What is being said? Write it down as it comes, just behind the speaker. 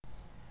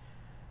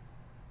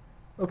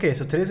Okay,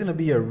 so today's going to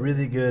be a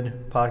really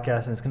good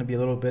podcast, and it's going to be a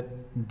little bit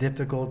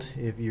difficult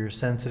if you're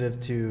sensitive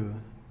to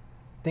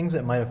things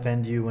that might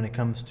offend you when it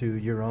comes to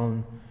your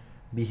own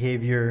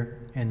behavior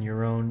and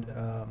your own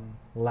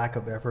lack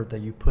of effort that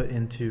you put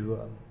into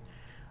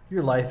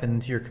your life and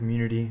into your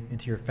community,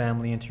 into your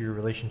family, into your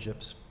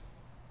relationships.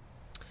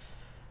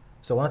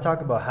 So I want to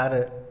talk about how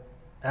to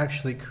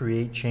actually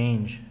create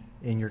change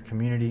in your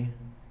community,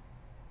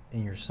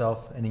 in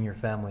yourself, and in your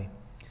family.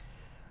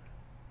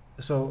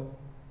 So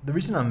the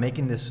reason I'm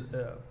making this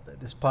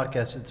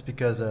podcast, it's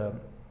because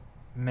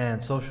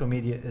social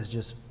media is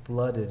just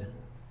flooded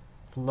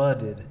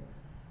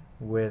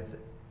with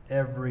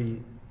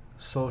every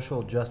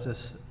social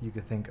justice you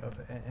could think of.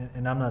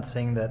 And I'm not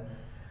saying that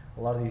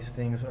a lot of these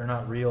things are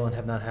not real and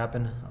have not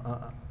happened.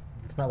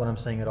 It's not what I'm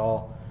saying at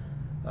all.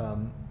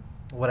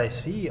 What I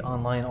see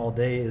online all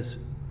day is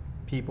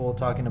people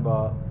talking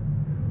about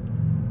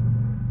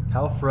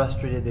how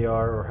frustrated they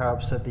are or how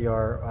upset they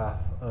are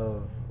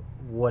of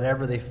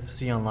whatever they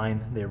see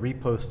online. They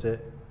repost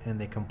it and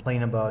they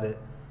complain about it.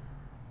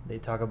 They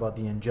talk about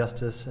the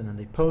injustice and then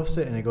they post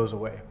it and it goes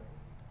away.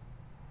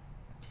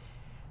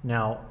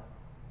 Now,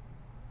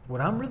 what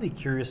I'm really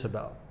curious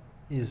about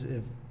is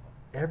if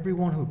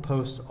everyone who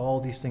posts all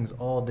these things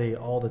all day,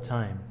 all the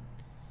time,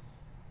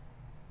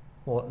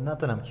 well, not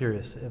that I'm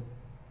curious.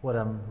 What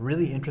I'm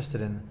really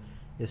interested in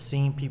is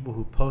seeing people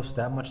who post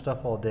that much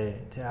stuff all day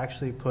to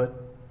actually put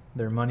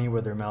their money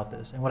where their mouth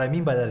is. And what I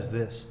mean by that is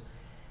this.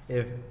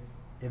 If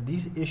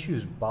these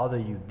issues bother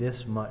you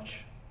this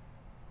much,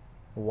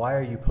 why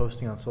are you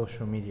posting on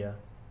social media?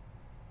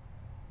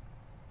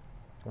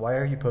 Why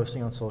are you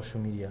posting on social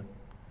media?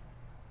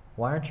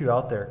 Why aren't you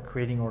out there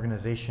creating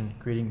organization,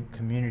 creating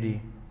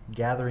community,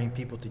 gathering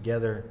people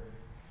together?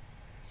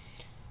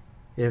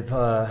 If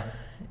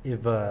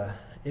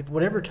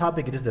whatever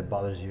topic it is that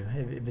bothers you,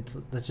 if it's,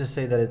 let's just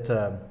say that it's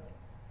an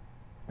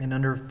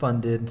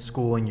underfunded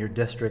school in your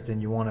district and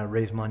you want to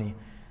raise money,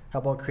 how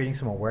about creating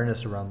some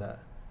awareness around that?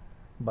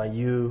 By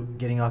you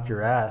getting off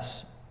your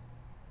ass,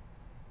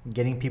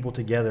 getting people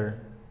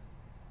together,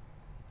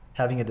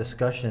 having a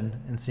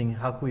discussion and seeing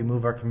how can we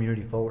move our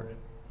community forward?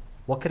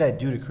 What could I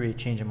do to create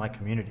change in my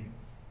community?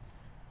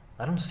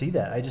 I don't see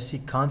that. I just see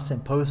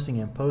constant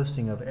posting and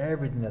posting of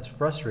everything that's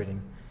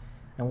frustrating.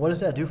 And what does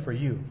that do for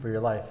you, for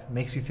your life? It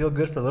makes you feel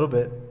good for a little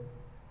bit.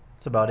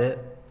 That's about it.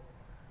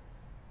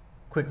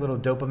 Quick little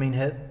dopamine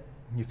hit.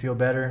 You feel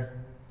better.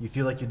 You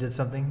feel like you did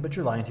something, but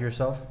you're lying to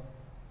yourself.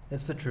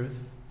 It's the truth.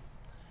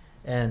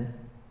 And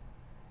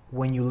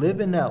when you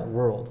live in that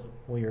world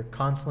where you're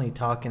constantly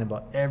talking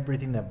about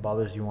everything that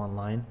bothers you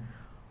online,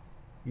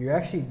 you're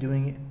actually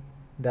doing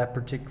that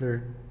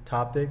particular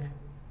topic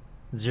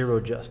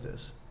zero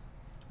justice.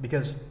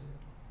 Because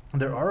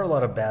there are a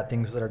lot of bad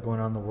things that are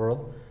going on in the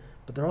world,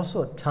 but there are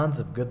also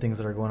tons of good things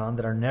that are going on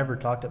that are never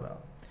talked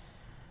about.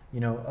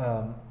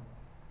 I'm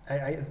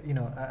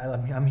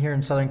here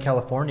in Southern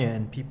California,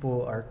 and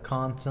people are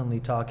constantly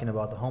talking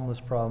about the homeless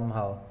problem,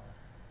 how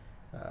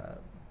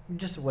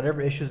just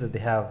whatever issues that they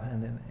have,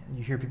 and then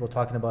you hear people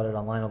talking about it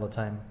online all the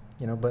time.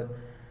 But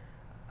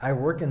I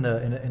work in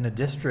a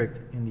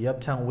district, in the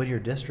Uptown Whittier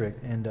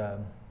district, and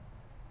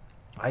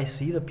I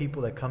see the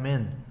people that come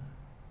in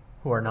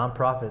who are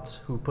nonprofits,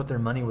 who put their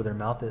money where their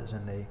mouth is,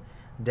 and they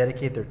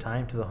dedicate their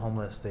time to the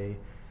homeless. They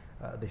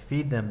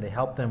feed them, they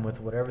help them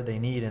with whatever they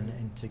need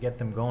and to get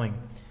them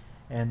going.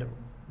 And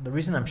the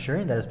reason I'm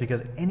sharing that is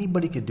because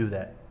anybody could do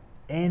that.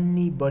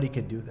 Anybody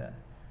could do that.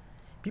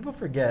 People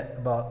forget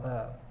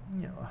about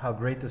how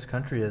great this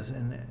country is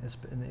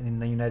in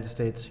the United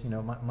States.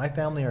 My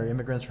family are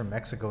immigrants from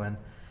Mexico, and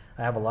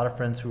I have a lot of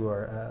friends who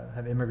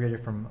have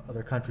immigrated from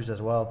other countries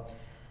as well.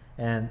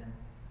 And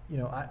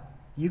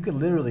you could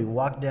literally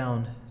walk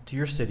down to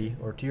your city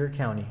or to your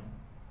county,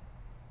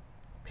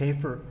 pay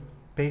 $15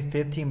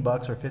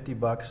 or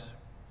 $50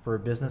 for a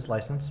business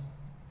license,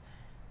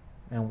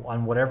 and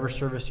on whatever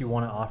service you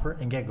want to offer,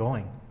 and get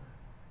going.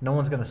 No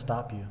one's going to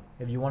stop you.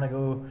 If you want to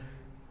go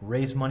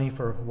raise money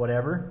for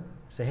whatever,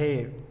 say,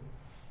 hey,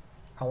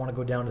 I want to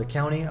go down to the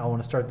county, I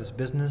want to start this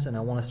business, and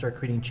I want to start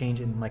creating change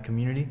in my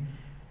community,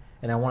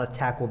 and I want to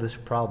tackle this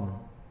problem.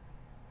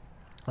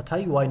 I'll tell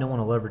you why no one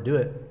will ever do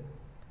it.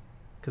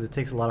 Because it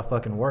takes a lot of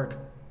fucking work. It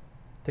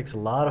takes a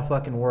lot of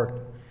fucking work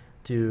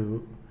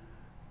to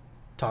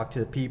talk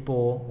to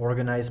people,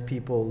 organize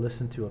people,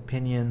 listen to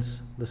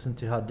opinions, listen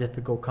to how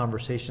difficult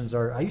conversations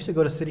are. I used to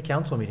go to city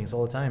council meetings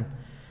all the time,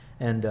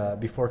 and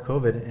before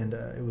COVID, and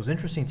it was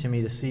interesting to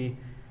me to see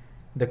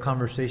the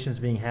conversations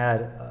being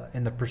had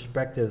and the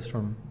perspectives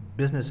from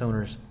business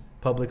owners,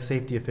 public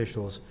safety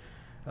officials,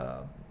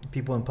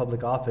 people in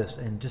public office,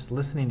 and just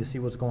listening to see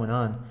what's going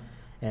on.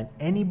 And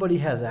anybody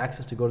has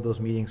access to go to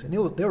those meetings, and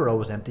they were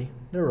always empty.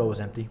 They were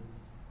always empty,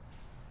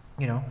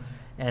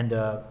 And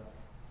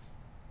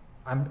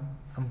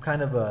I'm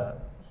kind of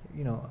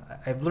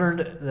I've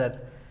learned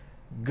that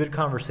good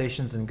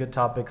conversations and good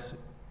topics,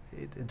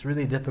 it's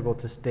really difficult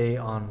to stay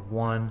on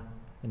one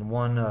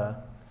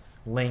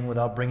lane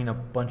without bringing a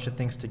bunch of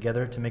things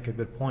together to make a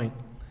good point.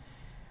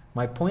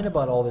 My point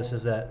about all this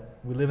is that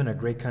we live in a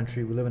great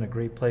country, we live in a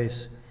great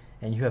place,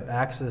 and you have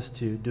access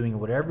to doing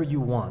whatever you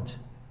want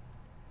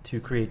to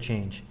create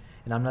change.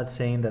 And I'm not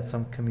saying that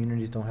some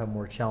communities don't have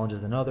more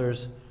challenges than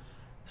others.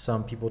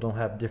 Some people don't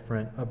have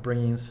different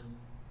upbringings.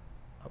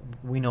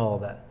 We know all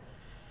that.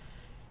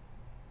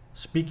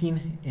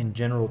 Speaking in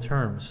general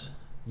terms,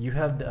 you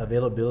have the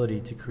availability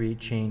to create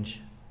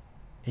change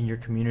in your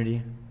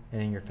community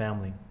and in your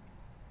family.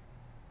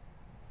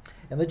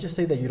 And let's just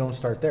say that you don't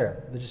start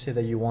there. Let's just say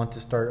that you want to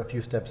start a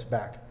few steps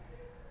back.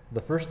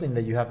 The first thing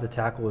that you have to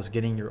tackle is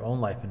getting your own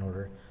life in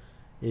order.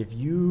 If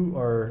you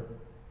are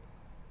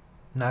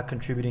not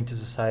contributing to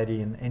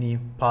society in any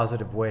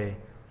positive way,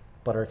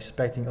 but are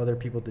expecting other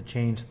people to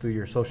change through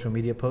your social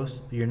media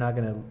posts, you're not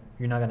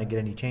gonna get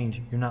any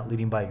change. You're not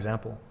leading by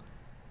example.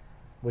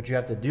 What you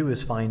have to do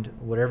is find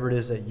whatever it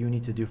is that you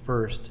need to do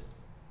first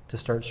to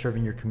start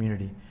serving your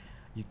community.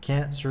 You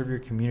can't serve your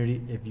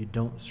community if you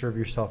don't serve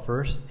yourself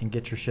first and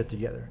get your shit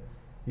together.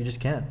 You just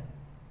can't.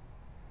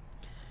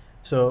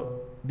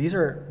 So these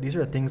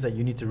are things that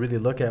you need to really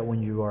look at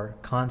when you are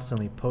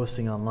constantly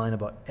posting online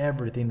about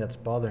everything that's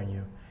bothering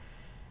you.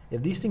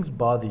 If these things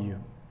bother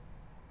you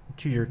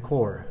to your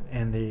core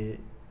and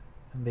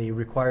they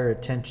require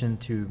attention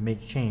to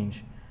make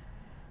change,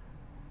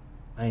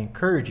 I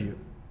encourage you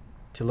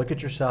to look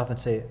at yourself and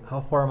say,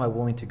 how far am I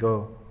willing to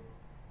go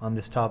on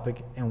this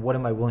topic, and what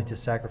am I willing to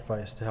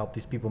sacrifice to help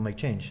these people make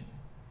change,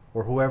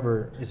 or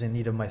whoever is in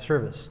need of my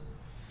service?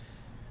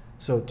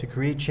 So to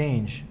create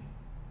change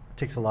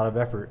takes a lot of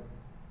effort.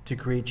 To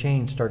create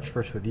change starts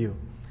first with you.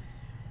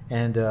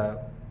 And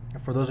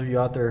for those of you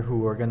out there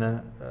who are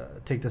gonna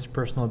take this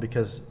personal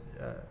because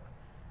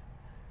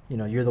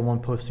you're the one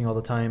posting all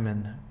the time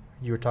and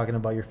you were talking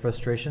about your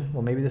frustration,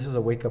 well, maybe this is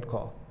a wake-up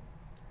call.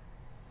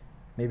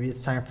 Maybe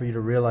it's time for you to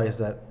realize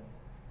that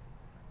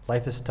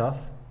life is tough,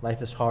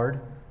 life is hard,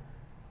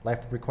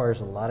 life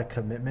requires a lot of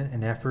commitment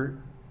and effort.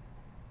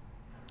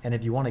 And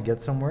if you want to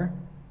get somewhere,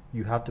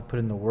 you have to put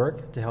in the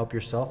work to help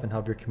yourself and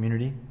help your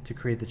community to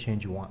create the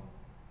change you want.